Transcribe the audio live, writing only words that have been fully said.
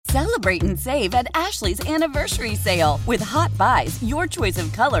Celebrate and save at Ashley's Anniversary Sale. With Hot Buys, your choice of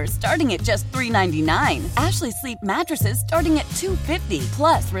colors starting at just $3.99. Ashley Sleep mattresses starting at $2.50.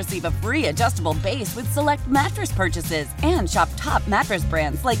 Plus, receive a free adjustable base with select mattress purchases. And shop top mattress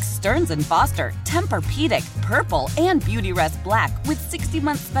brands like Stearns & Foster, Tempur-Pedic, Purple, and Beautyrest Black with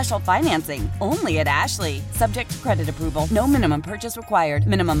 60-month special financing. Only at Ashley. Subject to credit approval. No minimum purchase required.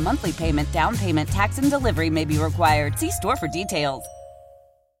 Minimum monthly payment, down payment, tax, and delivery may be required. See store for details.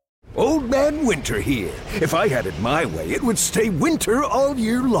 Old Man Winter here. If I had it my way, it would stay winter all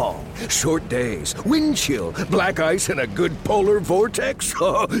year long. Short days, wind chill, black ice, and a good polar vortex.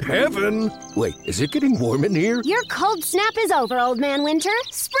 Oh, heaven. Wait, is it getting warm in here? Your cold snap is over, Old Man Winter.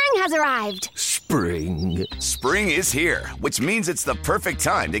 Spring has arrived. Spring. Spring is here, which means it's the perfect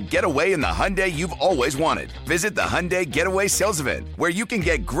time to get away in the Hyundai you've always wanted. Visit the Hyundai Getaway Sales Event, where you can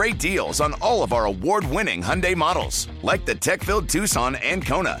get great deals on all of our award-winning Hyundai models, like the tech-filled Tucson and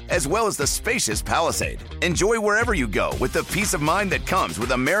Kona, as well as the spacious Palisade. Enjoy wherever you go with the peace of mind that comes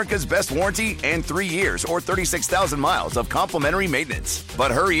with America's best warranty and 3 years or 36,000 miles of complimentary maintenance.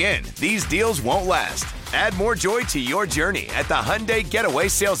 But hurry in, these deals won't last. Add more joy to your journey at the Hyundai Getaway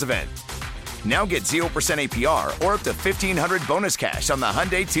Sales Event. Now get 0% APR or up to $1,500 bonus cash on the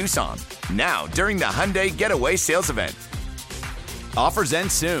Hyundai Tucson. Now, during the Hyundai Getaway Sales Event. Offers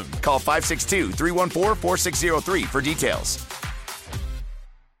end soon. Call 562-314-4603 for details.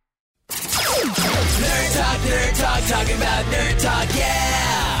 Nerd Talk, talking about Nerd Talk,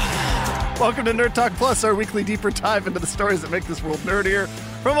 yeah! Welcome to Nerd Talk Plus, our weekly deeper dive into the stories that make this world nerdier.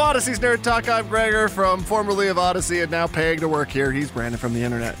 From Odyssey's Nerd Talk, I'm Gregor, from formerly of Odyssey and now paying to work here. He's Brandon from the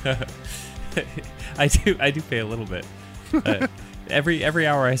internet. I do pay a little bit. Every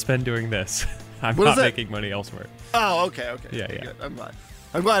hour I spend doing this, I'm not making money elsewhere. Oh, okay. Yeah. Good.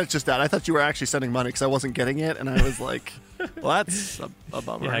 I'm glad it's just that. I thought you were actually sending money because I wasn't getting it, and I was like, well, that's a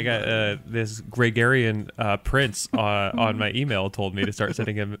bummer. Yeah, I got this Gregorian prince on my email told me to start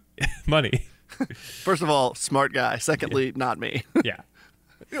sending him money. First of all, smart guy. Secondly, not me. Yeah.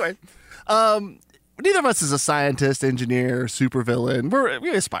 Anyway, neither of us is a scientist, engineer, supervillain.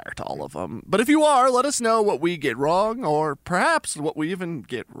 We aspire to all of them. But if you are, let us know what we get wrong or perhaps what we even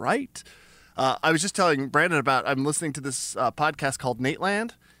get right. I was just telling Brandon about I'm listening to this podcast called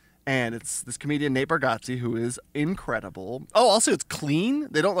Nateland, and it's this comedian Nate Bargatze who is incredible. Oh, also it's clean.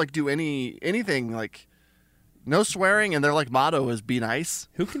 They don't like do anything like no swearing, and their like motto is be nice.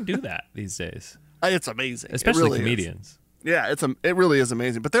 Who can do that these days? It's amazing, especially really comedians. Yeah, it really is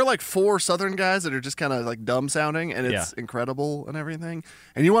amazing. But they're like four Southern guys that are just kind of like dumb sounding, and it's incredible and everything.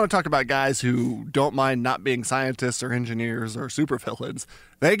 And you want to talk about guys who don't mind not being scientists or engineers or supervillains.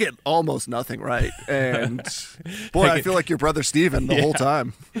 They get almost nothing right. And boy, I feel like your brother Steven the whole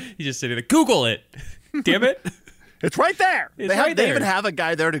time. You just sitting there, Google it. Damn it. It's right there. They even have a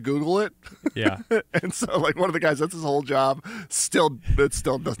guy there to Google it. Yeah. And so like one of the guys, that's his whole job. It still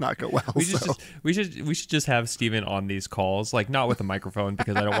does not go well. We should just have Steven on these calls, like not with a microphone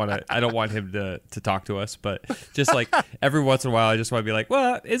because I don't want him to talk to us, but just like every once in a while I just want to be like,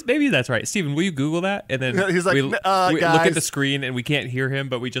 well, maybe that's right. Steven, will you Google that? And then he's like, we look at the screen and we can't hear him,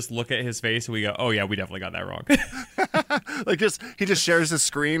 but we just look at his face and we go, oh yeah, we definitely got that wrong. Like he just shares his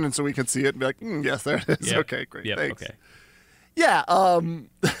screen and so we can see it and be like, yes, there it is. Yep. Okay, great. Yep. Thanks. Okay. Yeah,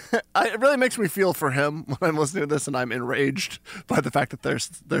 it really makes me feel for him when I'm listening to this, and I'm enraged by the fact that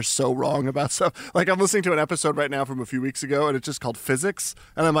they're so wrong about stuff. Like I'm listening to an episode right now from a few weeks ago, and it's just called Physics,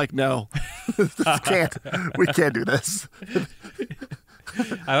 and I'm like, no, we can't do this.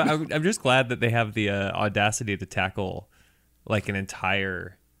 I'm just glad that they have the audacity to tackle like an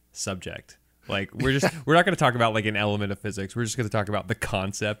entire subject. Like we're not going to talk about like an element of physics. We're just going to talk about the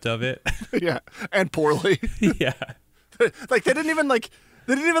concept of it. Yeah, and poorly. Yeah. Like they didn't even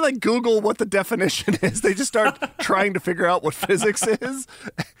Google what the definition is. They just start trying to figure out what physics is.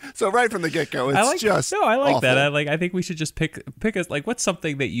 So right from the get-go, it's I like awful. that. I think we should just pick us like what's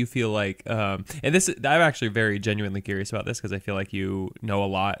something that you feel like and this I'm actually very genuinely curious about this because I feel like you know a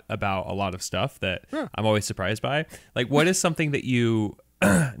lot about a lot of stuff that I'm always surprised by. Like what is something that you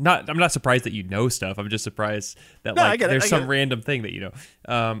I'm not surprised that you know stuff. I'm just surprised that there's some random thing that you know.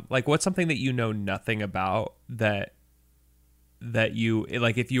 Like what's something that you know nothing about that you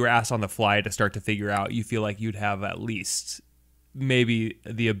like if you were asked on the fly to start to figure out, you feel like you'd have at least maybe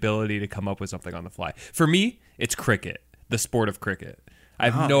the ability to come up with something on the fly. For me, it's cricket, the sport of cricket. I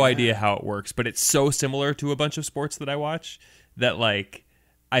have no idea how it works, but it's so similar to a bunch of sports that I watch that like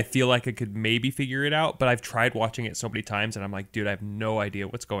I feel like I could maybe figure it out, but I've tried watching it so many times and I'm like, dude, I have no idea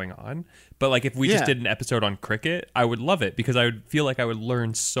what's going on. But like if we just did an episode on cricket, I would love it because I would feel like I would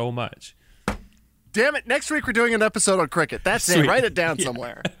learn so much. Damn it, next week we're doing an episode on cricket. That's Sweet. it. Write it down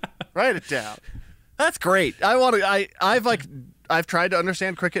somewhere. Write it down. That's great. I've tried to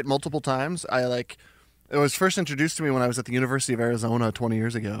understand cricket multiple times. It was first introduced to me when I was at the University of Arizona 20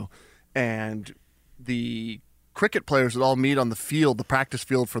 years ago, and the cricket players would all meet on the field, the practice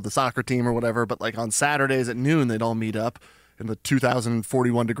field for the soccer team or whatever, but like on Saturdays at noon, they'd all meet up in the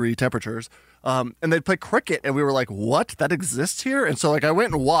 2,041 degree temperatures, and they'd play cricket, and we were like, what? That exists here? And so like I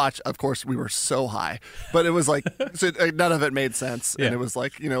went and watched. Of course, we were so high, but it was like so none of it made sense, and it was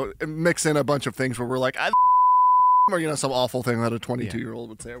like, mix in a bunch of things where we're like, or some awful thing that a 22-year-old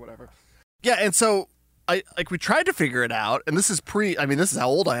would say or whatever. Yeah, and so we tried to figure it out, and this is this is how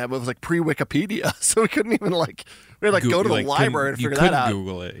old I am. It was like pre-Wikipedia, so we couldn't even we had go to the library and figure that out.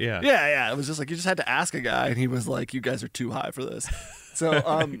 Google it, yeah. Yeah. It was just like you just had to ask a guy, and he was like, "You guys are too high for this."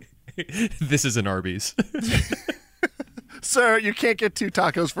 So, this is an Arby's, sir. You can't get 2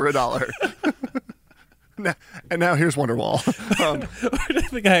 tacos for $1. And now here's Wonderwall. What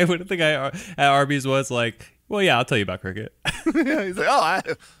if the guy at Arby's was like, well, yeah, I'll tell you about cricket. Yeah, he's like, I'm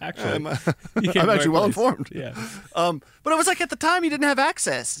actually well informed. Yeah. But it was like at the time you didn't have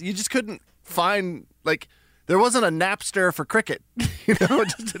access. You just couldn't find there wasn't a Napster for cricket. It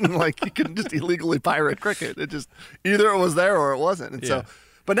just didn't you couldn't just illegally pirate cricket. It just either it was there or it wasn't. And so,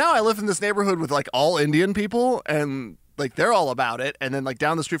 but now I live in this neighborhood with all Indian people, and they're all about it. And then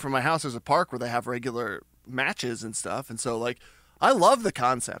down the street from my house there's a park where they have regular matches and stuff. And so I love the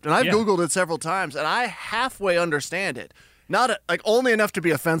concept, and I've Googled it several times, and I halfway understand it. Not only enough to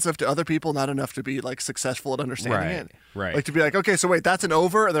be offensive to other people, not enough to be successful at understanding it. Right. To be okay, so wait, that's an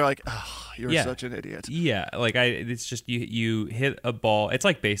over, and they're like, oh, you're such an idiot. Yeah, it's just you hit a ball. It's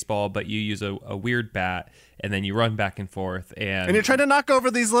like baseball, but you use a weird bat, and then you run back and forth, and you're trying to knock over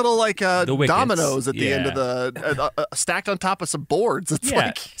these little dominoes at the end of the stacked on top of some boards. It's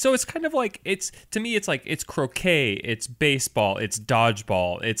so it's kind of to me it's croquet, it's baseball, it's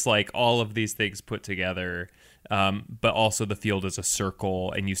dodgeball, it's all of these things put together. But also the field is a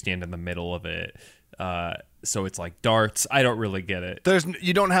circle, and you stand in the middle of it. So it's like darts. I don't really get it.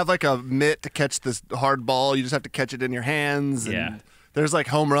 You don't have a mitt to catch this hard ball. You just have to catch it in your hands. And there's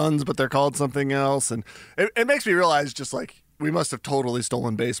home runs, but they're called something else. And it makes me realize we must have totally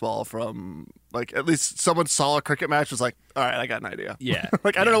stolen baseball from at least someone saw a cricket match, was like, all right, I got an idea. Yeah.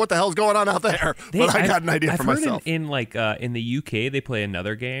 I don't know what the hell's going on out there, but I got an idea for myself. In the UK, they play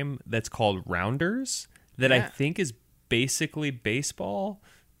another game that's called Rounders. That I think is basically baseball,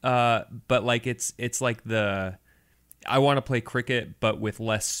 but it's like I want to play cricket but with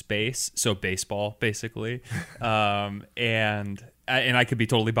less space, so baseball basically, and I could be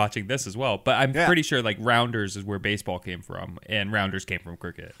totally botching this as well, but I'm pretty sure Rounders is where baseball came from, and Rounders came from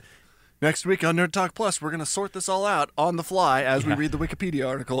cricket. Next week on Nerd Talk Plus, we're going to sort this all out on the fly as we read the Wikipedia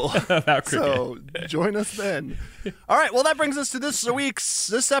article. About cricket. So join us then. All right, well, that brings us to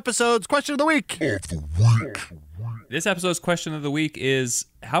this episode's question of the week. This episode's question of the week is,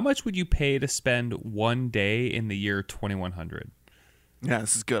 how much would you pay to spend one day in the year 2100? Yeah,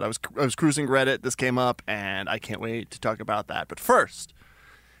 this is good. I was cruising Reddit. This came up, and I can't wait to talk about that. But first,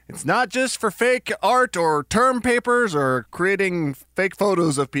 it's not just for fake art or term papers or creating fake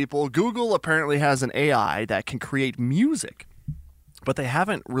photos of people. Google apparently has an AI that can create music, but they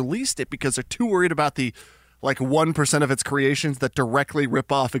haven't released it because they're too worried about the 1% of its creations that directly rip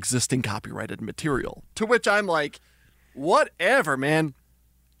off existing copyrighted material. To which I'm like, whatever, man.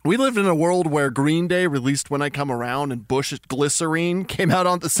 We lived in a world where Green Day released When I Come Around and Bush Glycerine came out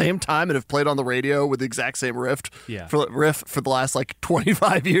on at the same time and have played on the radio with the exact same riff for the last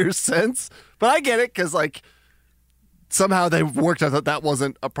 25 years since. But I get it because somehow they've worked out that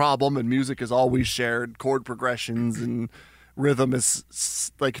wasn't a problem, and music is always shared, chord progressions and rhythm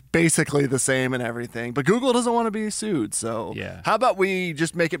is basically the same and everything. But Google doesn't want to be sued, so how about we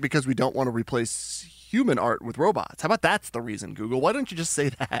just make it because we don't want to replace human art with robots? How about that's the reason, Google? Why don't you just say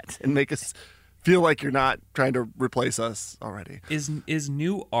that and make us feel like you're not trying to replace us already? Is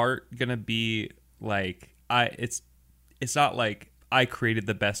new art gonna be it's not I created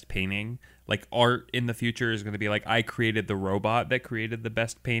the best painting. Art in the future is going to be I created the robot that created the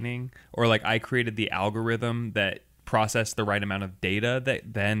best painting, or I created the algorithm that processed the right amount of data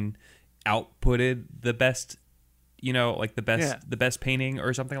that then outputted the best, the best painting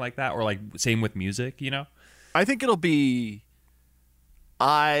or something like that, or same with music, I think it'll be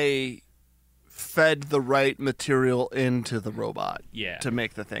I fed the right material into the robot to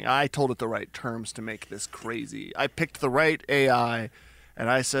make the thing. I told it the right terms to make this crazy. I picked the right AI and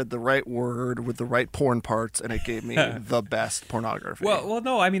I said the right word with the right porn parts, and it gave me the best pornography. Well,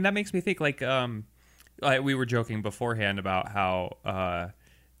 no, I mean, that makes me think we were joking beforehand about how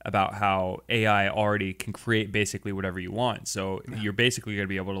about how AI already can create basically whatever you want. So you're basically going to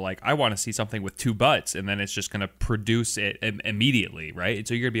be able to like, I want to see something with 2 butts, and then it's just going to produce it immediately, right? And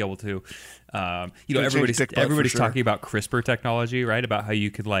so you're going to be able to, everybody's talking about CRISPR technology, right? About how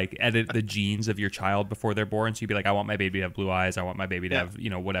you could like edit the genes of your child before they're born. So you'd be like, I want my baby to have blue eyes. I want my baby to have,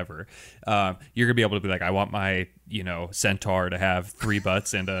 whatever. You're going to be able to be like, I want my, centaur to have 3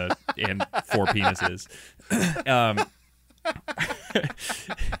 butts and 4 penises.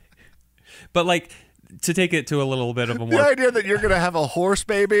 But like, to take it to a little bit of a more, the idea that you're gonna have a horse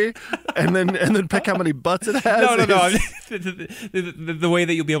baby and then pick how many butts it has. No. The way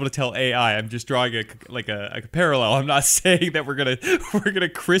that you'll be able to tell AI, I'm just drawing a parallel. I'm not saying that we're gonna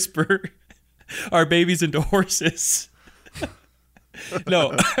CRISPR our babies into horses.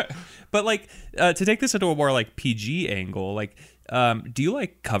 No, but like to take this into a more like PG angle, like do you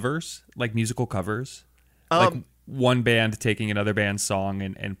like covers, like musical covers, like one band taking another band's song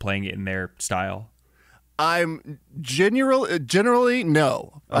and playing it in their style? I'm generally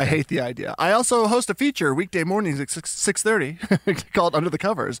no. Okay. I hate the idea. I also host a feature weekday mornings at 6:30 called Under the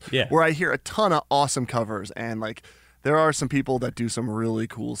Covers, where I hear a ton of awesome covers, and like there are some people that do some really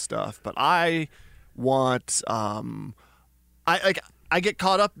cool stuff. But I want I get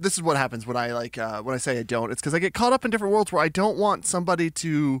caught up. This is what happens when I when I say I don't. It's because I get caught up in different worlds where I don't want somebody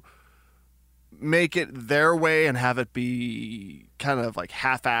to make it their way and have it be kind of like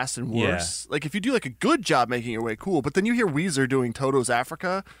half-assed and worse. Like if you do like a good job making your way, cool, but then you hear Weezer doing Toto's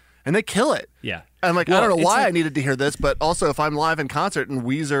Africa and they kill it. Yeah. And I'm like, well, I don't know why I needed to hear this, but also if I'm live in concert and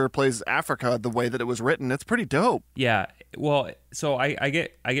Weezer plays Africa the way that it was written, it's pretty dope. Yeah. Well, so I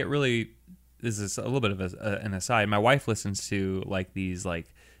get really, this is a little bit of an aside. My wife listens to like these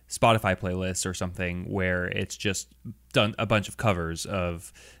like Spotify playlists or something where it's just done a bunch of covers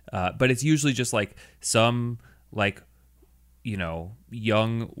of, but it's usually just like some like,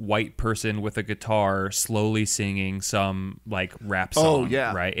 young white person with a guitar slowly singing some like rap song. Oh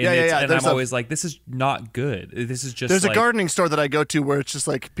yeah, right. And and I'm always like, this is not good. This is just. There's a gardening store that I go to where it's just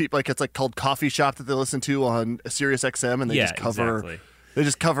like people, like it's like called Coffee Shop that they listen to on Sirius XM, and they just cover. Exactly. They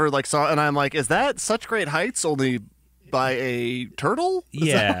just cover like song, and I'm like, is that Such Great Heights only by a turtle? Is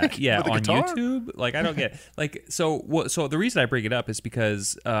yeah, like, yeah, on guitar? YouTube. Like, I don't get like so. So the reason I bring it up is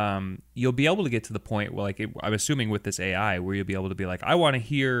because you'll be able to get to the point where, like, I'm assuming with this AI, where you'll be able to be like, I want to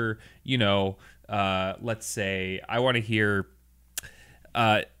hear, let's say, I want to hear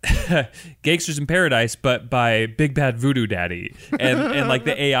Gangsters in Paradise, but by Big Bad Voodoo Daddy, and like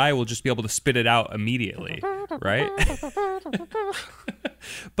the AI will just be able to spit it out immediately, right?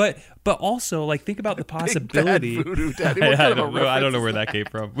 But also, like, think about the possibility. Big Bad Voodoo Daddy. I don't know where that came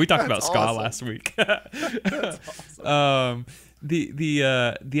from. We talked about ska last week. That's awesome.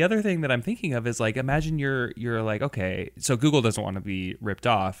 The other thing that I'm thinking of is, like, imagine you're like, okay, so Google doesn't want to be ripped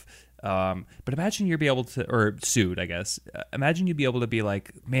off, but imagine you'd be able to, or sued, I guess. Imagine you'd be able to be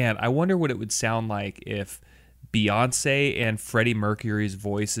like, man, I wonder what it would sound like if Beyonce and Freddie Mercury's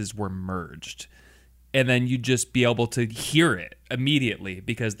voices were merged. And then you'd just be able to hear it immediately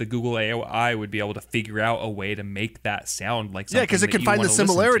because the Google AI would be able to figure out a way to make that sound like something. Yeah, because it can find the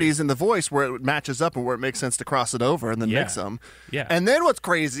similarities in the voice where it matches up and where it makes sense to cross it over and then mix them. Yeah. And then what's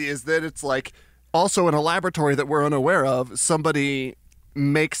crazy is that it's like also in a laboratory that we're unaware of, somebody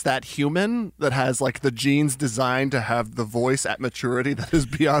makes that human that has like the genes designed to have the voice at maturity that is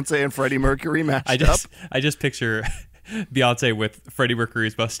Beyonce and Freddie Mercury matched up. I just picture Beyonce with Freddie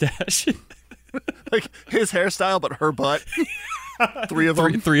Mercury's mustache. Like his hairstyle, but her butt. Three of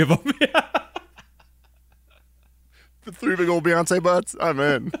them. Three of them. Yeah. The 3 big old Beyonce butts. I'm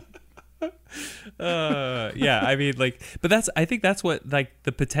in. Yeah, I mean, like, but I think that's what, like,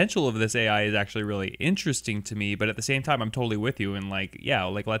 the potential of this AI is actually really interesting to me. But at the same time, I'm totally with you. And like, yeah,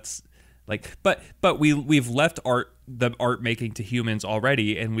 like let's. Like, but we've left the art making to humans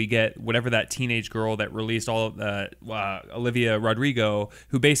already, and we get whatever that teenage girl that released all of Olivia Rodrigo,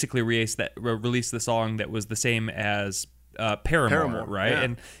 who basically released the song that was the same as Paramore, right? Yeah.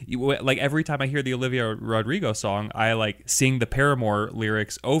 And like every time I hear the Olivia Rodrigo song, I like sing the Paramore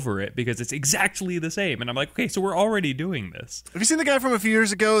lyrics over it because it's exactly the same, and I'm like, okay, so we're already doing this. Have you seen the guy from a few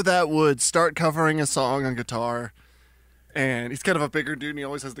years ago that would start covering a song on guitar? And he's kind of a bigger dude, and he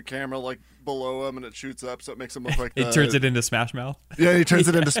always has the camera like below him, and it shoots up, so it makes him look like it turns it into Smash Mouth. Yeah, he turns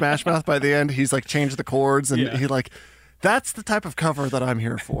it into Smash Mouth by the end. He's like changed the chords, and he like, that's the type of cover that I'm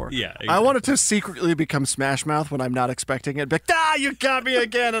here for. Yeah, exactly. I want it to secretly become Smash Mouth when I'm not expecting it. Be like, you got me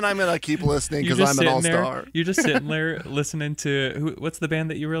again, and I'm gonna keep listening because I'm an all-star. You're just sitting there listening to what's the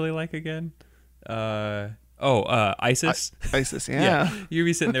band that you really like again? ISIS. ISIS, yeah. You'd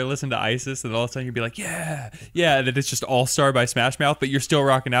be sitting there listening to ISIS, and all of a sudden you'd be like, yeah, and then it's just All Star by Smash Mouth, but you're still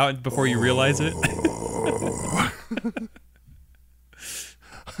rocking out before you realize it.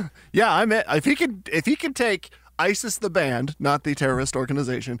 Yeah, I mean, if he could take ISIS the band, not the terrorist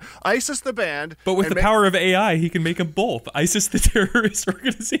organization, ISIS the band, but with the power of AI, he can make them both. ISIS the terrorist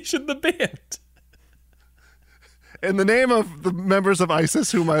organization, the band. In the name of the members of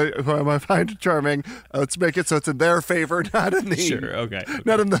ISIS, whom I find charming, let's make it so it's in their favor, not in the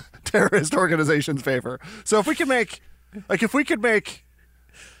not in the terrorist organization's favor. So if we could make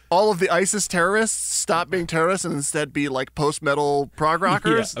all of the ISIS terrorists stop being terrorists and instead be like post-metal prog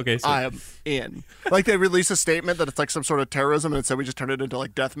rockers, I am in. Like they release a statement that it's like some sort of terrorism, and instead we just turn it into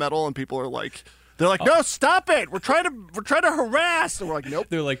like death metal, and people are like, they're like, no, stop it! We're trying to harass, and we're like, nope.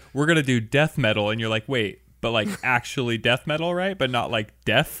 They're like, we're gonna do death metal, and you're like, wait. But like actually death metal, right? But not like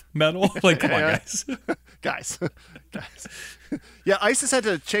death metal. Like, come on, guys. Yeah, ISIS had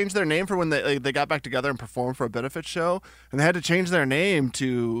to change their name for when they got back together and performed for a benefit show, and they had to change their name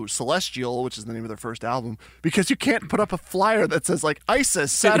to Celestial, which is the name of their first album, because you can't put up a flyer that says like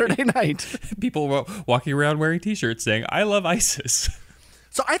ISIS Saturday night. People walking around wearing T-shirts saying "I love ISIS."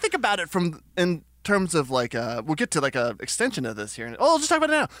 So I think about it in terms of like we'll get to like a extension of this here. I'll just talk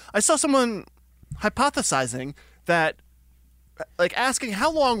about it now. I saw someone hypothesizing that, like, asking how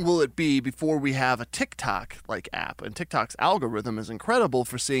long will it be before we have a TikTok like app, and TikTok's algorithm is incredible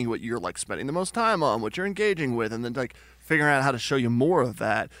for seeing what you're like spending the most time on, what you're engaging with, and then like figuring out how to show you more of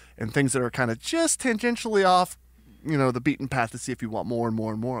that and things that are kind of just tangentially off, the beaten path to see if you want more and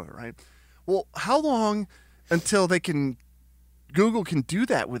more and more of it, right? Well, how long until Google can do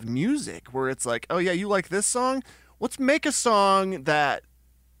that with music, where it's like, oh yeah, you like this song? Let's make a song that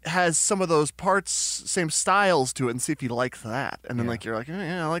has some of those parts, same styles to it, and see if he likes that. And then you're like,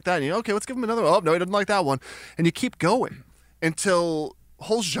 yeah, I like that. And okay, let's give him another one. Oh, no, he doesn't like that one. And you keep going until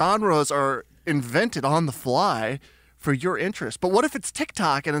whole genres are invented on the fly for your interest. But what if it's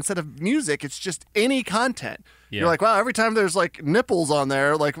TikTok and instead of music, it's just any content? Yeah. You're like, wow, every time there's like nipples on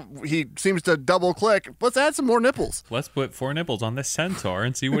there, like he seems to double click. Let's add some more nipples. Let's put 4 nipples on this centaur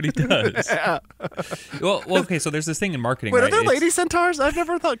and see what he does. Yeah. Well, okay, so there's this thing in marketing. Wait, right? Are there lady centaurs? I've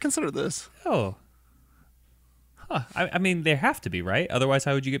never considered this. Oh. Huh. I mean, they have to be, right? Otherwise,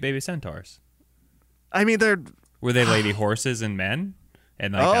 how would you get baby centaurs? I mean, Were they lady horses and men?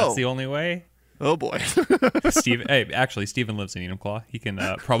 And that's the only way? Oh boy, Steven. Hey, actually, Steven lives in Enumclaw. He can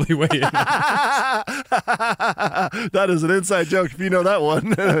probably weigh in. That is an inside joke. If you know that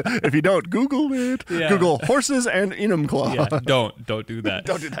one, if you don't, Google it. Yeah. Google horses and Enumclaw. Yeah, don't do that.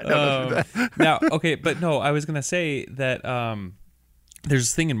 Don't do that. Don't do that. Now, okay, but no, I was gonna say that there's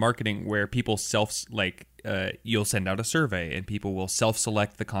this thing in marketing where people you'll send out a survey and people will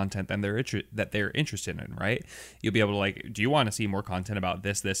self-select the content that they're interested in, right? You'll be able to like, do you want to see more content about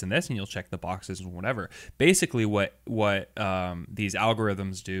this, this, and this? And you'll check the boxes and whatever. Basically, what these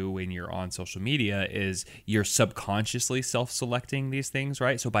algorithms do when you're on social media is you're subconsciously self-selecting these things,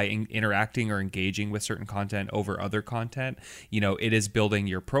 right? So by interacting or engaging with certain content over other content, it is building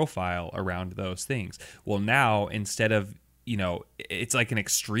your profile around those things. Well, now instead of it's like an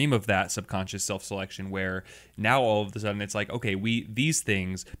extreme of that subconscious self-selection where now all of a sudden it's like, okay, these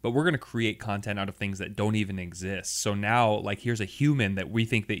things, but we're going to create content out of things that don't even exist. So now like here's a human that we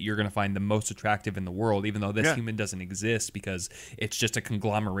think that you're going to find the most attractive in the world, even though this human doesn't exist because it's just a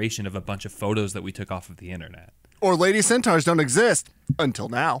conglomeration of a bunch of photos that we took off of the internet. Or lady centaurs don't exist until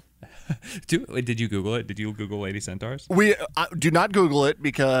now. Did you Google it? Did you Google lady centaurs? We do not Google it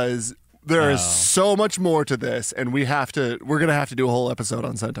because there is so much more to this, and we're going to have to do a whole episode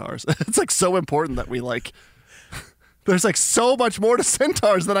on centaurs. It's like so important that we there's like so much more to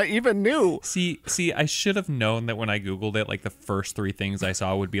centaurs than I even knew. See, I should have known that when I Googled it, like the first 3 things I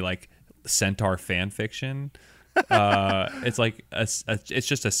saw would be like centaur fan fiction. It's like it's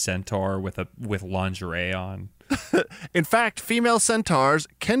just a centaur with lingerie on. In fact, female centaurs,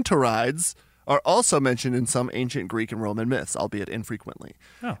 kentaurides, are also mentioned in some ancient Greek and Roman myths, albeit infrequently.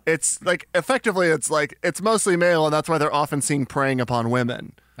 Oh. It's like effectively, it's mostly male, and that's why they're often seen preying upon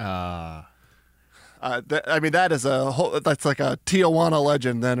women. Ah. That is that's like a Tijuana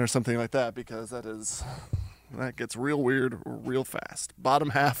legend then, or something like that, because that gets real weird real fast.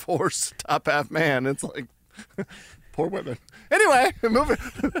 Bottom half horse, top half man. It's like poor women. Anyway,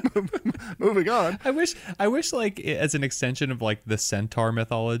 moving on. I wish like as an extension of like the centaur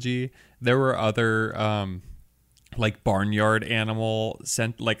mythology, there were other like barnyard animal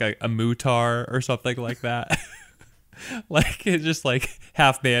like a mutar or something like that. Like it's just like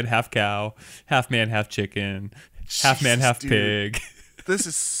half man, half cow, half man, half chicken, half man, half pig. This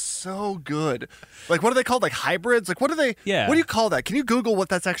is so good. Like, what are they called? Like hybrids? Like, what are they? Yeah. What do you call that? Can you Google what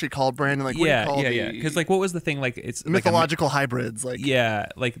that's actually called, Brandon? Like, what do you call yeah. Because like, what was the thing? Like, it's mythological hybrids. Like, yeah,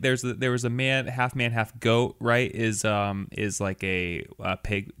 like there was a man, half goat, right? Is like a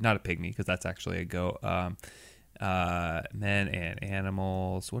pig, not a pygmy, because that's actually a goat. Men and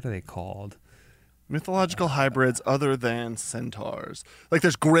animals. What are they called? Mythological hybrids other than centaurs. Like,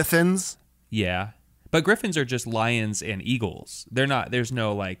 there's griffins. Yeah. But griffins are just lions and eagles. They're not. There's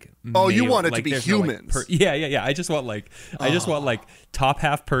no like. Oh, you male, want it like, to be there's no, humans? like, yeah. I just want like top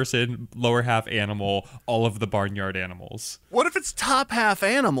half person, lower half animal, all of the barnyard animals. What if it's top half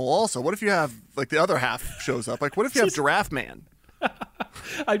animal? Also, what if you have like the other half shows up? Like, what if you have Giraffe Man?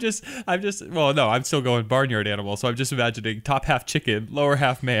 Well, no, I'm still going barnyard animal. So I'm just imagining top half chicken, lower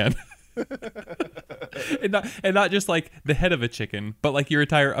half man. and not just like the head of a chicken, but like your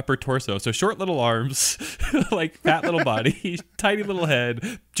entire upper torso. So short little arms, like fat little body, tiny little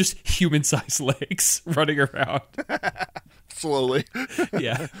head, just human-sized legs running around slowly.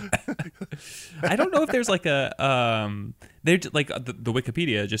 Yeah. I don't know if there's like a they're like the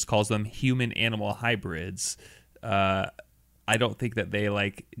Wikipedia just calls them human animal hybrids. I don't think that they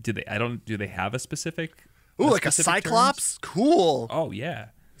like do they have a specific? Ooh, like a cyclops? Terms? Cool. Oh yeah.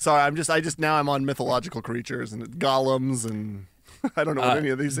 Sorry, I'm on mythological creatures and golems and I don't know what any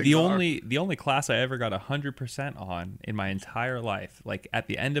of these things are. The only class I ever got 100% on in my entire life, like at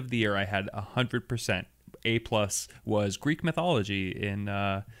the end of the year, I had 100%. A+ was Greek mythology in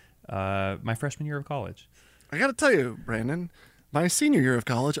my freshman year of college. I got to tell you, Brandon, my senior year of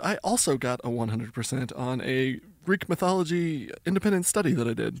college, I also got a 100% on a Greek mythology independent study that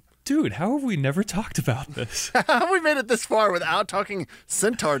I did. Dude, how have we never talked about this? How have we made it this far without talking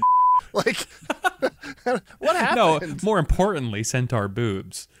centaur? Like, what happened? No, more importantly, centaur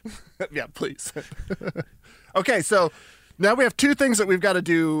boobs. Yeah, please. Okay, so now we have two things that we've got to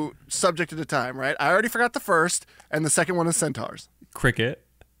do subject at a time, right? I already forgot the first, and the second one is centaurs. Cricket,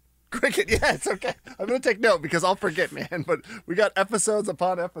 yeah, it's okay. I'm going to take note because I'll forget, man. But we got episodes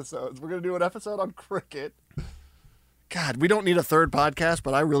upon episodes. We're going to do an episode on cricket. God, we don't need a third podcast,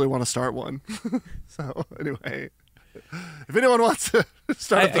 but I really want to start one. So anyway, if anyone wants to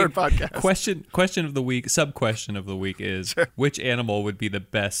start a third podcast. Question of the week, sub-question of the week is, sure. Which animal would be the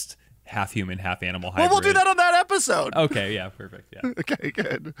best half human, half animal hybrid? Well, we'll do that on that episode. Okay, yeah, perfect. Yeah. Okay,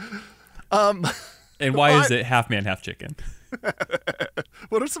 good. And why is it half man, half chicken?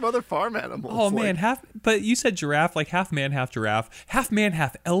 What are some other farm animals? Oh man, but you said giraffe, like half man, half giraffe, half man,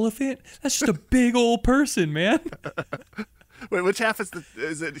 half elephant. That's just a big old person, man. Wait, which half was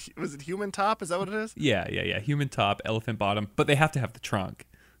it human top? Is that what it is? Yeah. Human top, elephant bottom, but they have to have the trunk.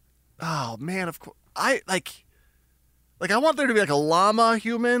 Oh man, of course. I want there to be like a llama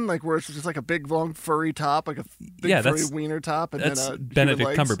human, like where it's just like a big long furry top, like a big furry wiener top, and that's then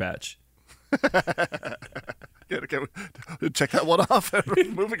Benedict Cumberbatch. Okay, check that one off.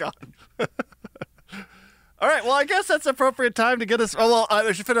 Moving on. All right. Well, I guess that's appropriate time to get us. Oh well,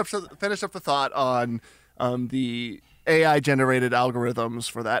 I should finish up the thought on the AI generated algorithms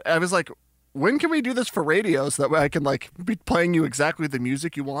for that. I was like, when can we do this for radio so that way I can like be playing you exactly the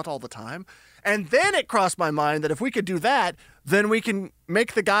music you want all the time? And then it crossed my mind that if we could do that, then we can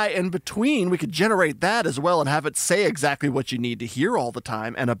make the guy in between, we could generate that as well and have it say exactly what you need to hear all the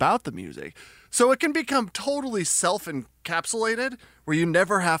time and about the music. So it can become totally self-encapsulated where you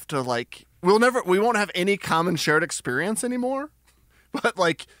never have to like, we won't have any common shared experience anymore. But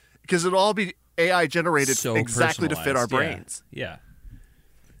like, because it'll all be AI generated so exactly to fit our brains. Yeah.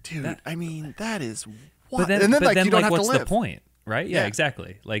 Dude, that is what? But then, and then you don't have what's to live. The point, right? Yeah,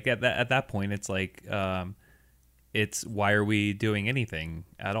 exactly. Like at that point, it's like, it's why are we doing anything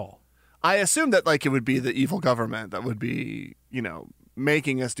at all? I assume that like it would be the evil government that would be,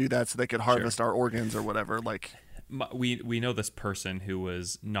 making us do that so they could harvest our organs or whatever. Like, we know this person who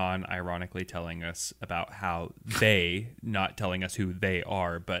was non-ironically telling us about how they, not telling us who they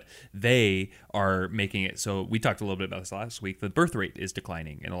are, but they are making it so, we talked a little bit about this last week, the birth rate is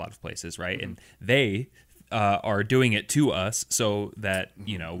declining in a lot of places, right? Mm-hmm. And they are doing it to us so that,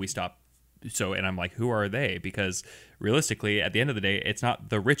 we stop. So, and I'm like, who are they? Because realistically, at the end of the day, it's not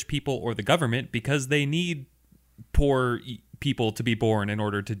the rich people or the government, because they need poor people to be born in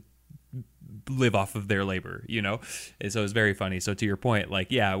order to live off of their labor, And so it's very funny. So to your point, like,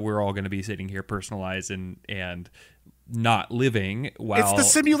 yeah, we're all going to be sitting here personalized and not living while it's the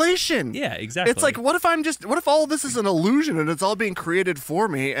simulation. Yeah, exactly. It's like, what if all of this is an illusion and it's all being created for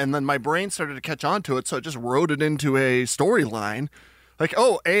me, and then my brain started to catch on to it, so it just wrote it into a storyline. Like,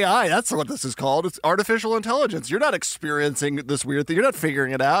 oh, AI, that's what this is called. It's artificial intelligence. You're not experiencing this weird thing. You're not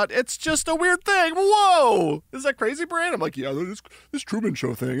figuring it out. It's just a weird thing. Whoa. Is that crazy, brain? I'm like, yeah, this Truman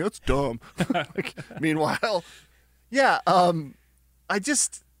Show thing, that's dumb. Like, meanwhile, yeah,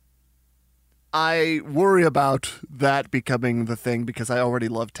 I worry about that becoming the thing because I already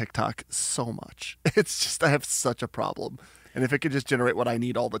love TikTok so much. It's just, I have such a problem. And if it could just generate what I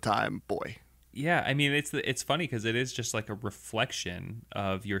need all the time, boy. Yeah, I mean, it's funny because it is just like a reflection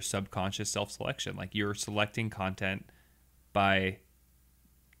of your subconscious self-selection. Like you're selecting content by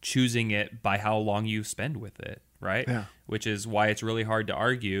choosing it by how long you spend with it, right? Yeah. Which is why it's really hard to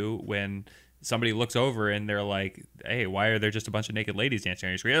argue when somebody looks over and they're like, hey, why are there just a bunch of naked ladies dancing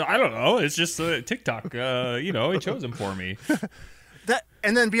on your screen? I don't know. It's just TikTok. It chose them for me.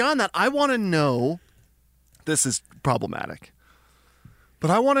 And then beyond that, I want to know, this is problematic, but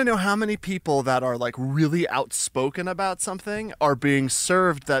I want to know how many people that are like really outspoken about something are being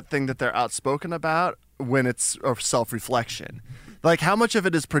served that thing that they're outspoken about when it's a self-reflection. Like how much of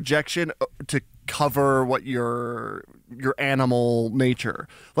it is projection to cover what your animal nature?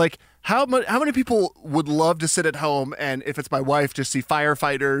 Like how many people would love to sit at home and if it's my wife just see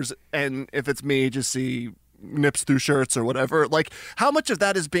firefighters and if it's me just see nips through shirts or whatever? Like how much of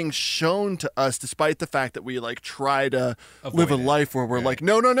that is being shown to us despite the fact that we like try to live a life where we're like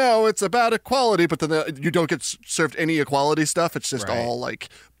no it's about equality, but then you don't get served any equality stuff. It's just all like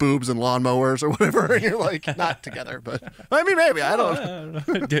boobs and lawnmowers or whatever, and you're like not together. But I mean, maybe I don't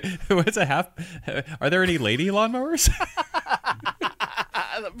know. What's a half? Are there any lady lawnmowers?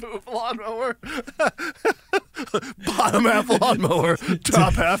 The boob lawnmower. Bottom half lawnmower,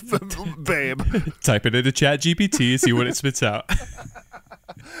 top half babe. Type it into ChatGPT, see what it spits out.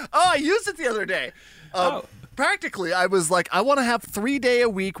 I used it the other day. Practically, I was like, I want to have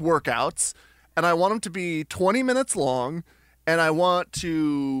 3-day-a-week workouts, and I want them to be 20 minutes long, and I want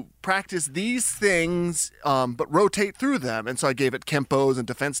to practice these things, but rotate through them. And so I gave it Kempos and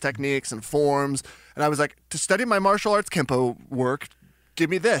defense techniques and forms, and I was like, to study my martial arts Kempo work, give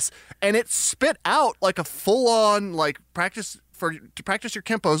me this. And it spit out like a full-on like to practice your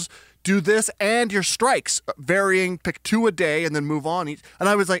Kempos, do this and your strikes, varying, pick 2 a day and then move on each. And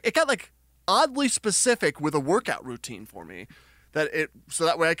I was like, it got like oddly specific with a workout routine for me so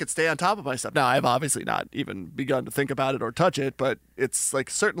that way I could stay on top of my stuff. Now I've obviously not even begun to think about it or touch it, but it's like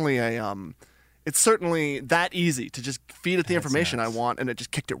certainly it's certainly that easy to just feed it the information I want and it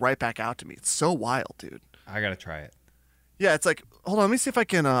just kicked it right back out to me. It's so wild, dude. I got to try it. Yeah, it's like, hold on, let me see if I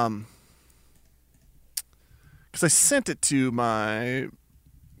can, because I sent it to my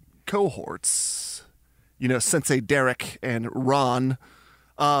cohorts, Sensei Derek and Ron.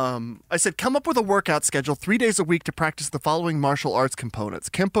 I said, come up with a workout schedule 3 days a week to practice the following martial arts components: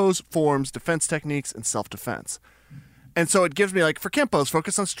 Kempos, forms, defense techniques, and self-defense. And so it gives me, like, for Kempos,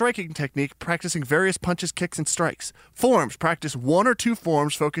 focus on striking technique, practicing various punches, kicks, and strikes. Forms, practice 1 or 2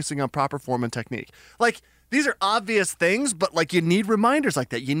 forms, focusing on proper form and technique. Like, these are obvious things, but, like, you need reminders like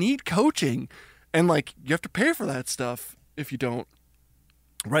that. You need coaching. And, like, you have to pay for that stuff if you don't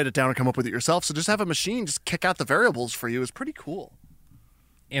write it down or come up with it yourself. So just have a machine just kick out the variables for you is pretty cool.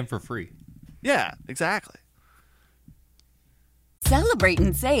 And for free. Yeah, exactly. Celebrate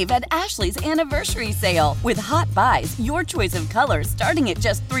and save at Ashley's Anniversary Sale. With Hot Buys, your choice of colors starting at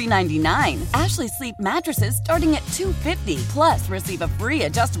just $3.99. Ashley Sleep mattresses starting at $2.50. Plus, receive a free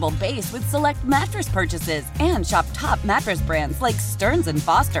adjustable base with select mattress purchases. And shop top mattress brands like Stearns &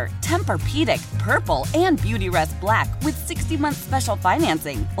 Foster, Tempur-Pedic, Purple, and Beautyrest Black with 60-month special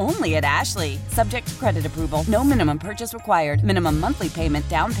financing. Only at Ashley. Subject to credit approval. No minimum purchase required. Minimum monthly payment,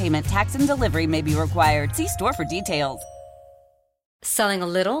 down payment, tax, and delivery may be required. See store for details. Selling a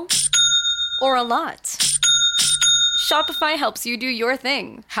little or a lot? Shopify helps you do your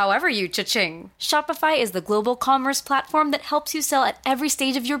thing, however you cha-ching. Shopify is the global commerce platform that helps you sell at every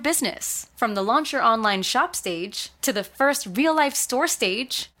stage of your business. From the launch your online shop stage, to the first real-life store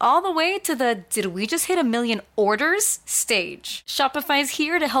stage, all the way to the did we just hit 1 million orders stage. Shopify's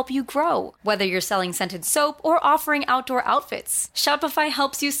here to help you grow. Whether you're selling scented soap or offering outdoor outfits, Shopify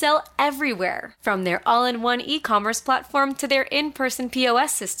helps you sell everywhere. From their all-in-one e-commerce platform to their in-person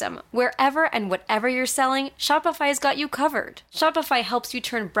POS system, wherever and whatever you're selling, Shopify's got you covered. Shopify helps you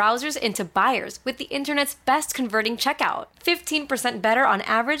turn browsers into buyers with the internet's best converting checkout. 15% better on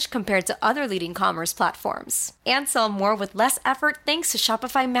average compared to other leading commerce platforms. And sell more with less effort thanks to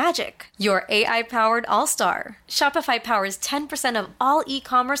Shopify Magic, your AI-powered all-star. Shopify powers 10% of all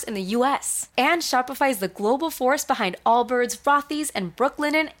e-commerce in the US. And Shopify is the global force behind Allbirds, Rothy's, and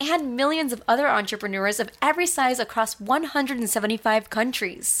Brooklinen, and millions of other entrepreneurs of every size across 175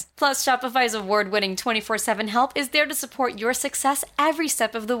 countries. Plus, Shopify's award-winning 24/7 help is there there to support your success every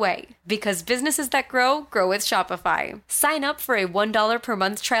step of the way. Because businesses that grow, grow with Shopify. Sign up for a $1 per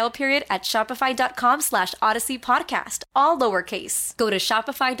month trial period at shopify.com/Odyssey Podcast, all lowercase. Go to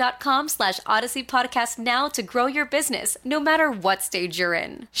shopify.com/Odyssey Podcast now to grow your business, no matter what stage you're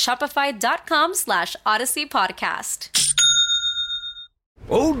in. Shopify.com/Odyssey Podcast.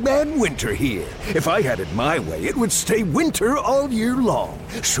 Old Man Winter here. If I had it my way, it would stay winter all year long.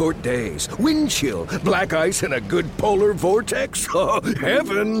 Short days, wind chill, black ice, and a good polar vortex. Oh,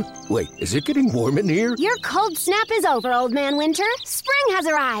 heaven! Wait, is it getting warm in here? Your cold snap is over, Old Man Winter. Spring has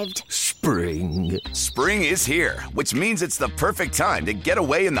arrived. Spring. Spring is here, which means it's the perfect time to get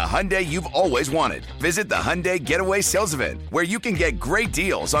away in the Hyundai you've always wanted. Visit the Hyundai Getaway Sales Event, where you can get great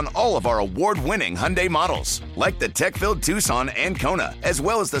deals on all of our award-winning Hyundai models, like the tech-filled Tucson and Kona, as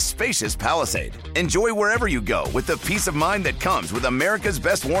well as the spacious Palisade. Enjoy wherever you go with the peace of mind that comes with America's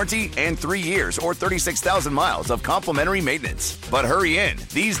best warranty and 3 years or 36,000 miles of complimentary maintenance. But hurry in,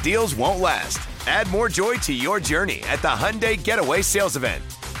 these deals won't last. Add more joy to your journey at the Hyundai Getaway Sales Event.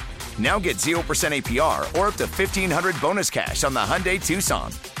 Now get 0% APR or up to $1,500 bonus cash on the Hyundai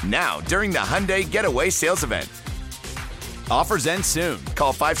Tucson. Now, during the Hyundai Getaway Sales Event. Offers end soon.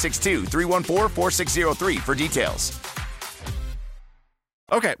 Call 562-314-4603 for details.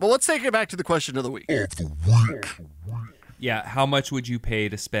 Okay, well, let's take it back to the question of the week. Yeah, how much would you pay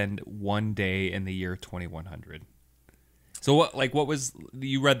to spend one day in the year 2100? So what was,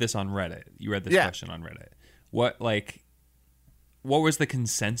 you read this on Reddit. You read this question on Reddit. What was the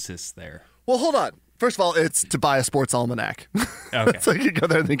consensus there? Well, hold on. First of all, it's to buy a sports almanac. Okay. It's like you go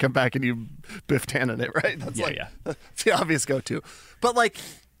there and then come back and you Biff Tannen it, right? That's that's the obvious go-to. But like,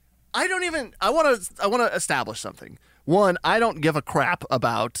 I want to establish something. One, I don't give a crap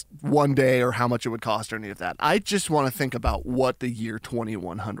about one day or how much it would cost or any of that. I just want to think about what the year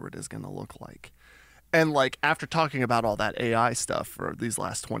 2100 is going to look like. And like, after talking about all that AI stuff for these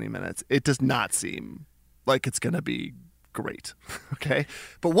last 20 minutes, it does not seem like it's going to be great. Okay.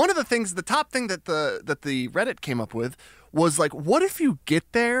 But one of the things, the top thing that the Reddit came up with was like, what if you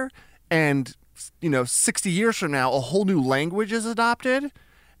get there and, 60 years from now, a whole new language is adopted?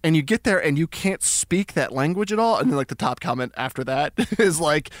 And you get there and you can't speak that language at all. And then like the top comment after that is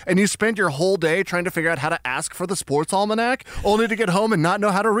like, and you spend your whole day trying to figure out how to ask for the sports almanac, only to get home and not know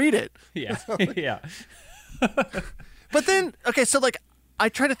how to read it. Yeah. Yeah. But then, okay, so like I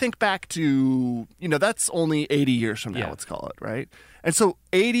try to think back to, that's only 80 years from now, let's call it, right? And so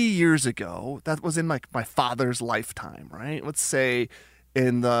 80 years ago, that was in like my father's lifetime, right? Let's say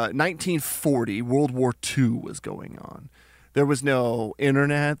in the 1940, World War II was going on. There was no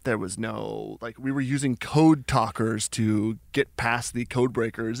internet. There was no, we were using code talkers to get past the code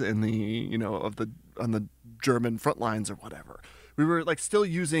breakers in the, on the German front lines or whatever. We were still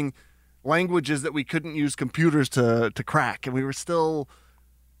using languages that we couldn't use computers to crack. And we were still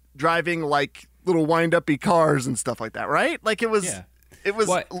driving little wind-uppy cars and stuff like that, right? It was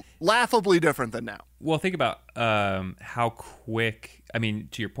laughably different than now. Well, think about how quick, to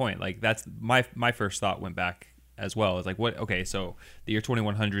your point, that's my first thought went back as well. It's so the year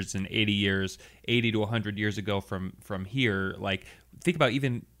 2100 is in 80 years, 80 to 100 years ago from here. Think about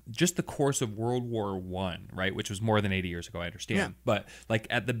even just the course of World War I, right? Which was more than 80 years ago, I understand. Yeah. But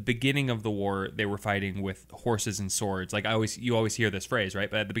at the beginning of the war, they were fighting with horses and swords. You always hear this phrase,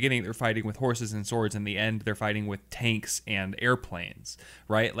 right? But at the beginning, they're fighting with horses and swords. In the end, they're fighting with tanks and airplanes,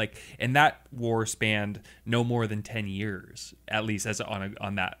 right? And that war spanned no more than 10 years, at least as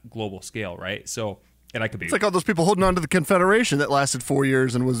on that global scale, right? So. And I could be. It's like all those people holding on to the Confederation that lasted 4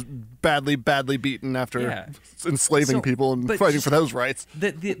 years and was badly beaten after enslaving people and fighting for those rights.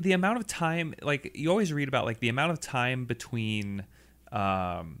 The amount of time, you always read about the amount of time between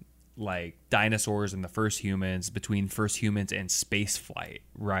dinosaurs and the first humans, between first humans and space flight,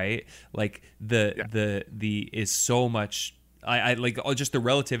 right? The is so much. I just the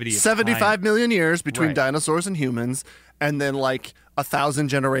relativity of 75 million years between dinosaurs and humans, and then 1,000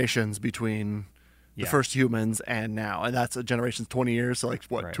 generations between the first humans and now, and that's a generation's 20 years, so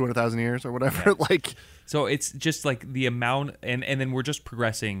 200,000 years or whatever. So it's just the amount, and then we're just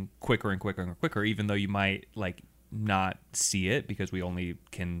progressing quicker and quicker and quicker, even though you might not see it because we only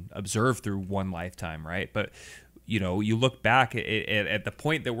can observe through one lifetime, right? But you look back at the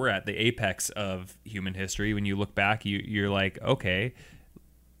point that we're at, the apex of human history. When you look back, you're okay,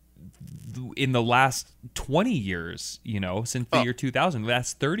 in the last 20 years, since the year 2000, the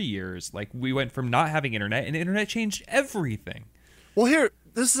last 30 years, we went from not having internet, and the internet changed everything. Well,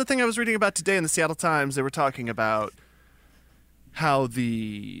 this is the thing I was reading about today in the Seattle Times. They were talking about how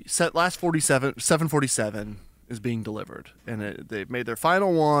the last 747 is being delivered, and they made their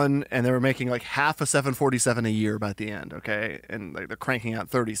final one, and they were making like half a 747 a year by the end, okay? And like, they're cranking out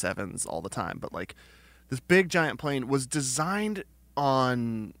 37s all the time. But like this big giant plane was designed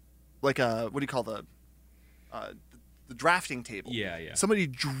on like a, what do you call the drafting table? Yeah. Somebody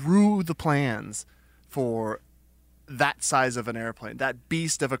drew the plans for that size of an airplane, that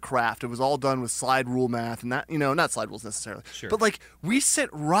beast of a craft. It was all done with slide rule math, and that, not slide rules necessarily. Sure. But like we sent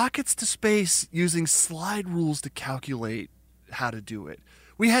rockets to space using slide rules to calculate how to do it.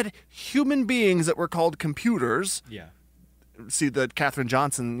 We had human beings that were called computers. Yeah. See the Katherine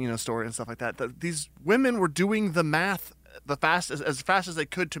Johnson, story and stuff like that. These women were doing the math as fast as they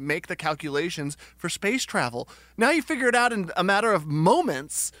could to make the calculations for space travel. Now you figure it out in a matter of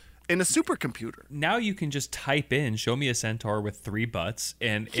moments in a supercomputer. Now you can just type in, show me a centaur with 3 butts,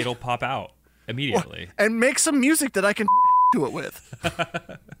 and it'll pop out immediately. And make some music that I can do it with.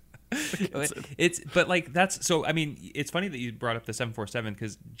 It's funny that you brought up the 747,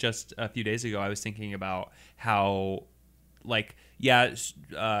 because just a few days ago I was thinking about how,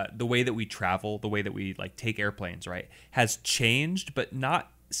 the way that we travel, the way that we take airplanes, right, has changed, but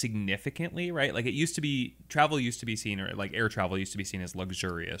not significantly, right? Like, it used to be, travel used to be seen, or air travel used to be seen as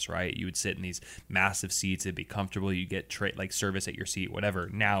luxurious, right? You would sit in these massive seats, it'd be comfortable, you get service at your seat, whatever.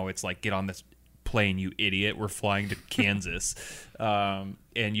 Now it's get on this plane, you idiot, we're flying to Kansas, and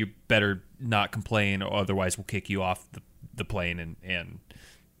you better not complain, or otherwise we'll kick you off the plane and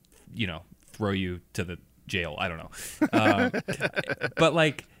throw you to the jail. I don't know.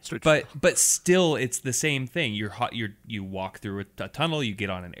 But still, it's the same thing. You walk through a tunnel, you get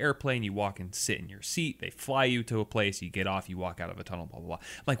on an airplane, you walk and sit in your seat, they fly you to a place, you get off, you walk out of a tunnel, blah, blah,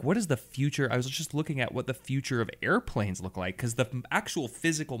 blah. What is the future? I was just looking at what the future of airplanes look like, because the actual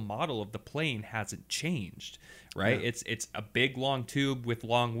physical model of the plane hasn't changed, right? Yeah. It's a big, long tube with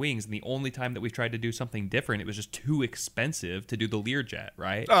long wings, and the only time that we've tried to do something different, it was just too expensive to do the Learjet,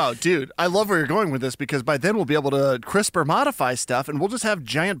 right? Oh, dude, I love where you're going with this, because by then we'll be able to CRISPR modify stuff, and we'll just have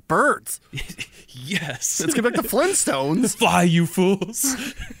giant birds. Yes. It's gonna be like the Flintstones. Fly, you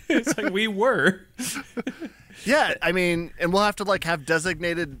fools. It's like we were. Yeah, and we'll have to have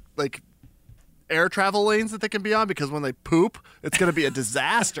designated air travel lanes that they can be on, because when they poop, it's gonna be a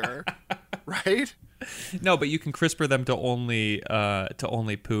disaster. Right? No, but you can CRISPR them to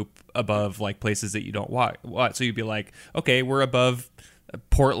only poop above places that you don't want. So you'd be like, okay, we're above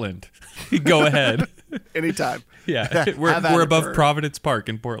Portland. Go ahead. Anytime. Yeah, we're above Providence Park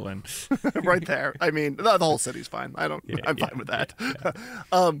in Portland. Right there. The whole city's fine. I'm fine with that.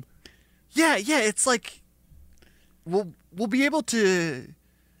 Yeah. It's we'll be able to.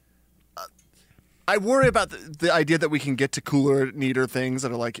 I worry about the idea that we can get to cooler, neater things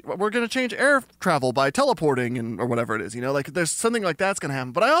that are we're going to change air travel by teleporting or whatever it is. There's something like that's going to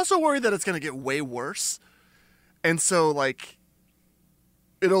happen. But I also worry that it's going to get way worse, and so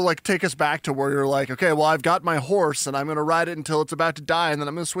it'll take us back to where you're okay, well, I've got my horse and I'm going to ride it until it's about to die, and then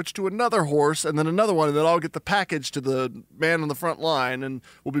I'm going to switch to another horse and then another one, and then I'll get the package to the man on the front line, and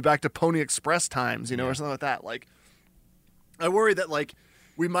we'll be back to Pony Express times, or something like that. I worry that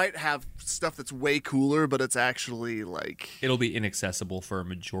we might have stuff that's way cooler, but it's actually it'll be inaccessible for a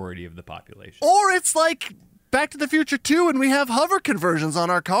majority of the population. Or it's Back to the Future 2, and we have hover conversions on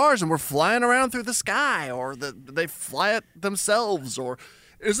our cars, and we're flying around through the sky, or they fly it themselves, or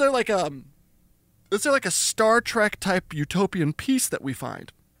is there a Star Trek type utopian peace that we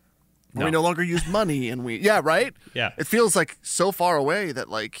find? Where we no longer use money, and yeah, right? Yeah. It feels so far away that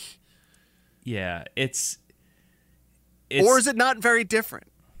yeah, it's or is it not very different?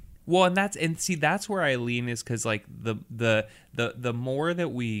 Well, that's where I lean, is because the more that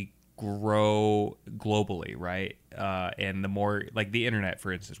we grow globally, right? And the more the internet,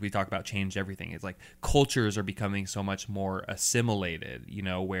 for instance, we talk about changed everything. It's cultures are becoming so much more assimilated,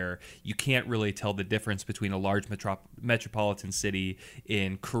 where you can't really tell the difference between a large metropolitan city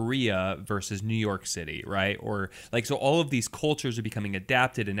in Korea versus New York City, right? Or so all of these cultures are becoming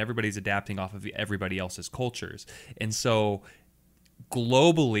adapted, and everybody's adapting off of everybody else's cultures. And so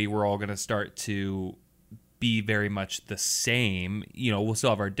globally, we're all going to start to be very much the same. We'll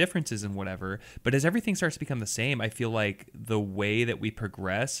still have our differences and whatever, but as everything starts to become the same, I feel like the way that we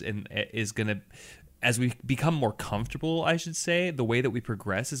progress is going to, as we become more comfortable, I should say, the way that we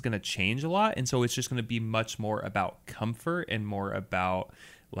progress is going to change a lot. And so it's just going to be much more about comfort and more about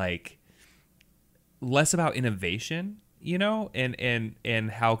less about innovation,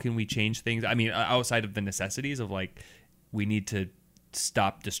 and how can we change things? Outside of the necessities of we need to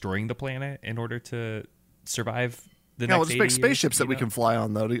stop destroying the planet in order to survive the next 80 years. We'll just make spaceships that we can fly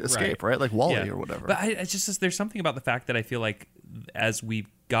on, though, to escape, right? Like WALL-E or whatever. But there's something about the fact that I feel as we've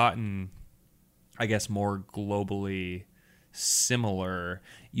gotten, I guess, more globally similar.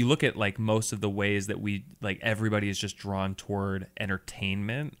 You look at like most of the ways that we like everybody is just drawn toward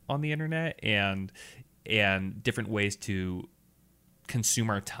entertainment on the internet and different ways to consume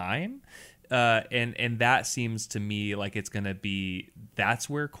our time. And that seems to me like it's going to be, that's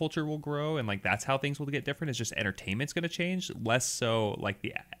where culture will grow. And like, that's how things will get different. It's just entertainment's going to change, less so like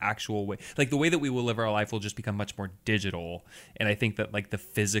the actual way, like the way that we will live our life will just become much more digital. And I think that like the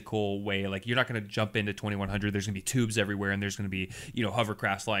physical way, like you're not going to jump into 2100. There's going to be tubes everywhere and there's going to be,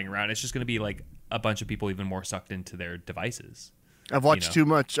 hovercrafts flying around. It's just going to be like a bunch of people even more sucked into their devices. I've watched too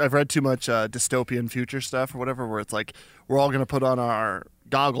much. I've read too much dystopian future stuff or whatever, where it's like we're all going to put on our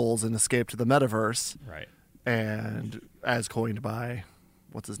goggles and escape to the metaverse. Right. And as coined by,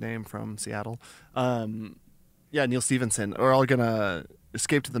 what's his name from Seattle? Neil Stevenson. We're all going to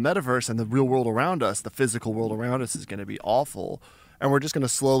escape to the metaverse, and the real world around us, the physical world around us, is going to be awful. And we're just going to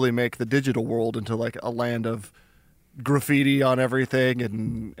slowly make the digital world into like a land of graffiti on everything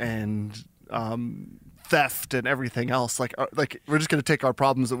and theft and everything else. Like we're just going to take our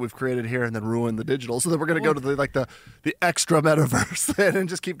problems that we've created here and then ruin the digital. So then we're going to go to the extra metaverse and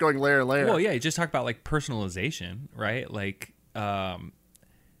just keep going layer and layer. Well, yeah, you just talk about like personalization, right? Like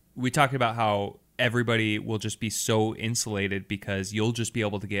we talked about how everybody will just be so insulated because you'll just be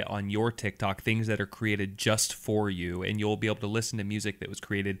able to get on your TikTok things that are created just for you, and you'll be able to listen to music that was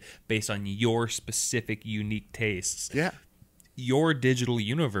created based on your specific unique tastes. Yeah. Your digital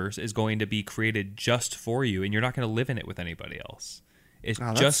universe is going to be created just for you, and you're not going to live in it with anybody else. It's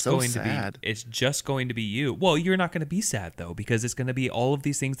just so going sad. to be. It's just going to be you. Well, you're not going to be sad though, because it's going to be all of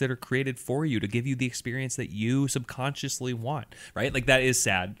these things that are created for you to give you the experience that you subconsciously want. Right? Like that is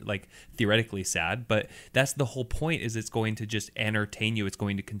sad, like theoretically sad, but that's the whole point. Is it's going to just entertain you. It's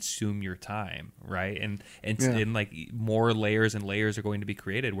going to consume your time, right? And like more layers and layers are going to be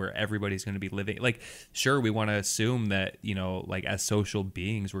created where everybody's going to be living. Like, sure, we want to assume that like as social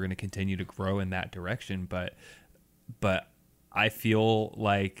beings, we're going to continue to grow in that direction, but I feel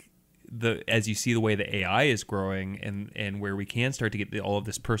like as you see the way the AI is growing and where we can start to get all of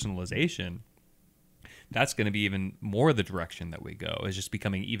this personalization, that's going to be even more the direction that we go, is just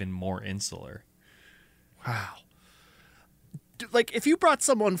becoming even more insular. Wow. Like if you brought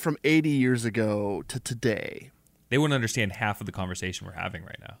someone from 80 years ago to today, they wouldn't understand half of the conversation we're having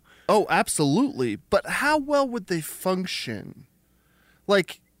right now. Oh, absolutely. But how well would they function?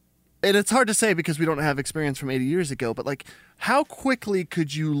 Like, and it's hard to say because we don't have experience from 80 years ago, but like how quickly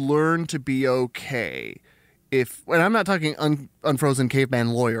could you learn to be okay if, and I'm not talking unfrozen caveman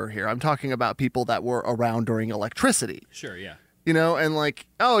lawyer here. I'm talking about people that were around during electricity. Sure, yeah. And like,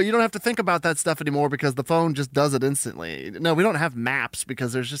 oh, you don't have to think about that stuff anymore because the phone just does it instantly. No, we don't have maps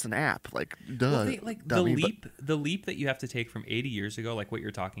because there's just an app. Like, duh. Well, the leap that you have to take from 80 years ago, like what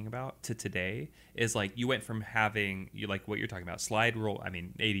you're talking about, to today is like you went from having like what you're talking about, slide rule. I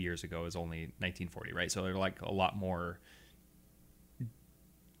mean, 80 years ago is only 1940, right? So they're like a lot more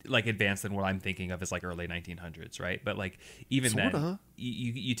like advanced than what I'm thinking of as like early 1900s, right? But like even then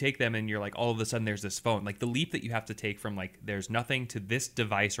you take them and you're like all of a sudden there's this phone. Like the leap that you have to take from like there's nothing to this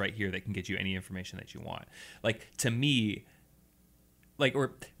device right here that can get you any information that you want. Like to me, like,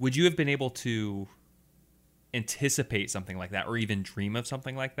 or would you have been able to anticipate something like that or even dream of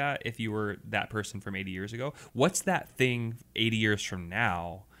something like that if you were that person from 80 years ago? What's that thing 80 years from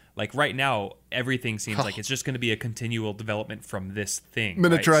now? Like right now, everything seems like it's just going to be a continual development from this thing.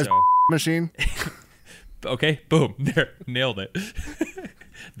 Miniaturized machine. Okay, boom, there, nailed it.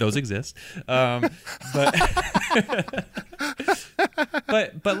 Those exist, but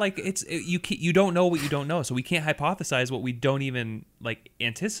like you don't know what you don't know, so we can't hypothesize what we don't even like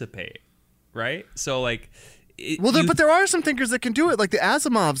anticipate, right? So like. But there are some thinkers that can do it, like the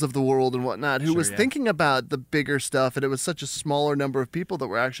Asimovs of the world and whatnot, who was thinking about the bigger stuff, and it was such a smaller number of people that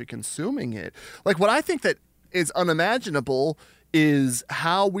were actually consuming it. Like what I think that is unimaginable is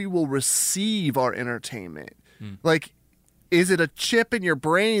how we will receive our entertainment. Like, is it a chip in your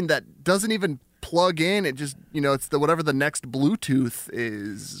brain that doesn't even plug in? It just, it's whatever the next Bluetooth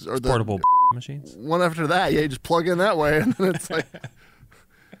is, or the portable machines. One after that, you just plug in that way, and then it's like.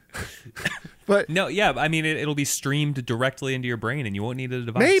 But no, yeah, I mean it'll be streamed directly into your brain, and you won't need a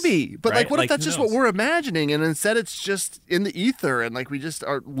device. Maybe, but right? like, what if that's just what we're imagining, and instead it's just in the ether, and like we just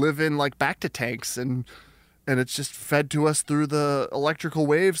are living like back to tanks, and it's just fed to us through the electrical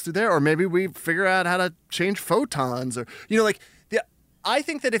waves through there, or maybe we figure out how to change photons, or I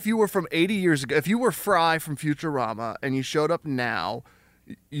think that if you were from 80 years ago, if you were Fry from Futurama and you showed up now,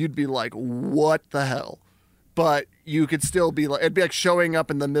 you'd be like, what the hell? But you could still be like, it'd be like showing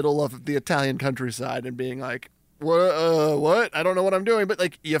up in the middle of the Italian countryside and being like, what? I don't know what I'm doing. But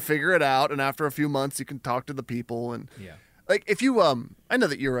like, you figure it out. And after a few months, you can talk to the people. And like, if you, I know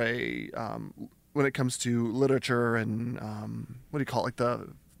that you're when it comes to literature and, what do you call it? Like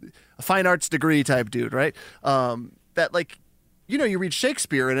a fine arts degree type dude, right? That like, you read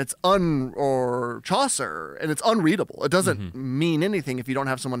Shakespeare and it's or Chaucer and it's unreadable. It doesn't mean anything if you don't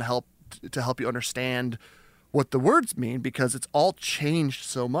have someone to help you understand what the words mean, because it's all changed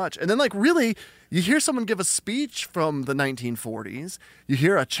so much. And then like, really, you hear someone give a speech from the 1940s, you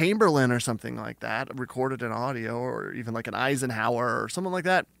hear a Chamberlain or something like that recorded in audio, or even like an Eisenhower or someone like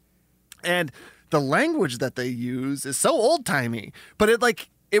that. And the language that they use is so old-timey, but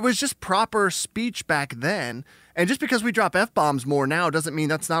it was just proper speech back then. And just because we drop F-bombs more now doesn't mean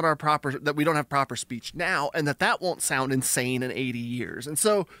that's not that we don't have proper speech now, and that won't sound insane in 80 years. And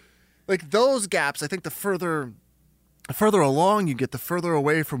so, like, those gaps, I think the further along you get, the further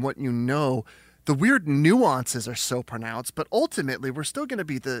away from what you know, the weird nuances are so pronounced. But ultimately, we're still going to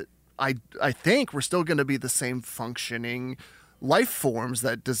be I think we're still going to be the same functioning life forms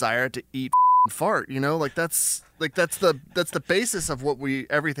that desire to eat and fart. Like that's the basis of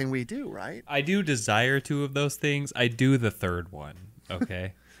everything we do, right? I do desire two of those things. I do the third one.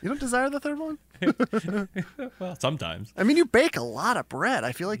 Okay. You don't desire the third one? Well, sometimes. I mean, you bake a lot of bread.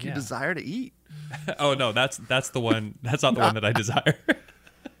 I feel like you desire to eat. Oh no, that's the one. That's not the one that I desire.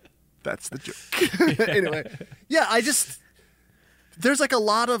 That's the joke. Anyway, there's like a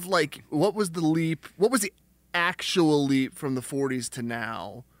lot of like, what was the actual leap from the 40s to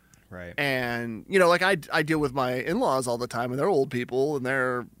now? Right. And, like I deal with my in-laws all the time, and they're old people, and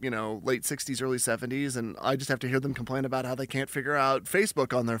they're, late 60s, early 70s, and I just have to hear them complain about how they can't figure out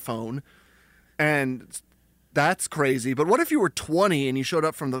Facebook on their phone. And that's crazy. But what if you were 20 and you showed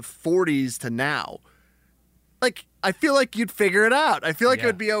up from the 40s to now? Like, I feel like you'd figure it out. I feel like it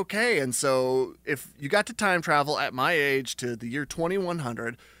would be okay. And so if you got to time travel at my age to the year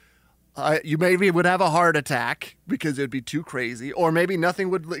 2100, you maybe would have a heart attack because it would be too crazy, or maybe nothing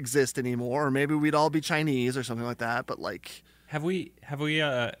would exist anymore, or maybe we'd all be Chinese or something like that. But like, have we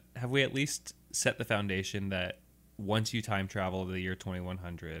at least set the foundation that once you time travel to the year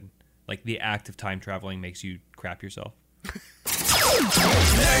 2100, like the act of time traveling makes you crap yourself?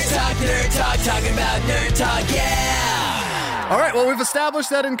 Nerd talk, talking about nerd talk, yeah! All right, well, we've established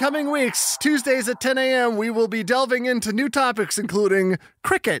that in coming weeks, Tuesdays at 10 a.m., we will be delving into new topics, including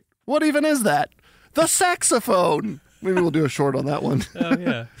cricket. What even is that? The saxophone. Maybe we'll do a short on that one. Oh,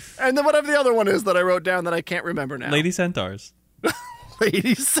 yeah. And then whatever the other one is that I wrote down that I can't remember now. Lady Centaurs.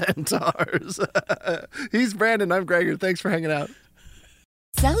 Lady Centaurs. He's Brandon. I'm Gregor. Thanks for hanging out.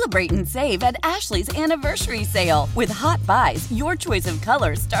 Celebrate and save at Ashley's Anniversary Sale. With Hot Buys, your choice of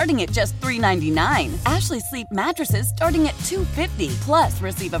colors starting at just $3.99. Ashley Sleep mattresses starting at $2.50. Plus,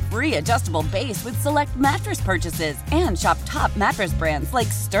 receive a free adjustable base with select mattress purchases. And shop top mattress brands like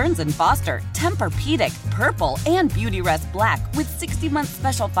Stearns & Foster, Tempur-Pedic, Purple, and Beautyrest Black with 60-month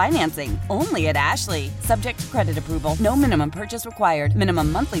special financing. Only at Ashley. Subject to credit approval. No minimum purchase required. Minimum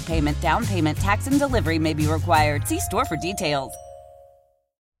monthly payment, down payment, tax, and delivery may be required. See store for details.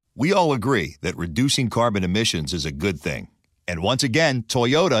 We all agree that reducing carbon emissions is a good thing. And once again,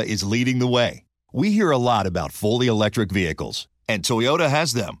 Toyota is leading the way. We hear a lot about fully electric vehicles, and Toyota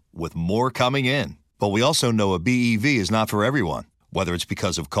has them, with more coming in. But we also know a BEV is not for everyone, whether it's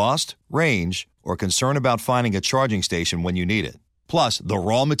because of cost, range, or concern about finding a charging station when you need it. Plus, the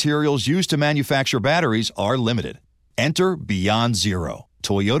raw materials used to manufacture batteries are limited. Enter Beyond Zero,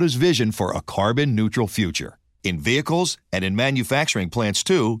 Toyota's vision for a carbon-neutral future. In vehicles and in manufacturing plants,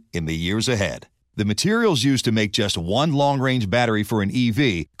 too, in the years ahead. The materials used to make just one long-range battery for an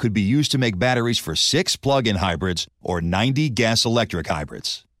EV could be used to make batteries for 6 plug-in hybrids or 90 gas-electric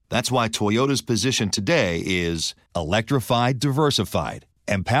hybrids. That's why Toyota's position today is electrified, diversified,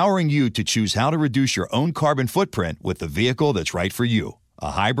 empowering you to choose how to reduce your own carbon footprint with the vehicle that's right for you,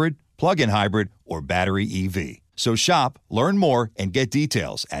 a hybrid, plug-in hybrid, or battery EV. So shop, learn more, and get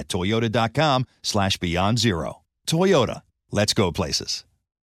details at toyota.com/beyond zero. Toyota, let's go places.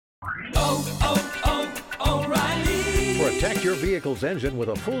 O'Reilly. Protect your vehicle's engine with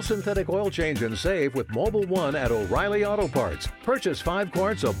a full synthetic oil change and save with Mobil 1 at O'Reilly Auto Parts. Purchase 5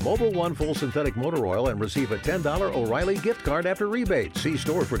 quarts of Mobil 1 full synthetic motor oil and receive a $10 O'Reilly gift card after rebate. See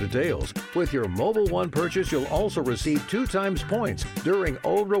store for details. With your Mobil 1 purchase, you'll also receive 2 times points during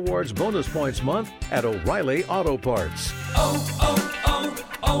O Rewards Bonus Points Month at O'Reilly Auto Parts.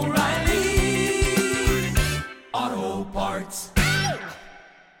 O'Reilly.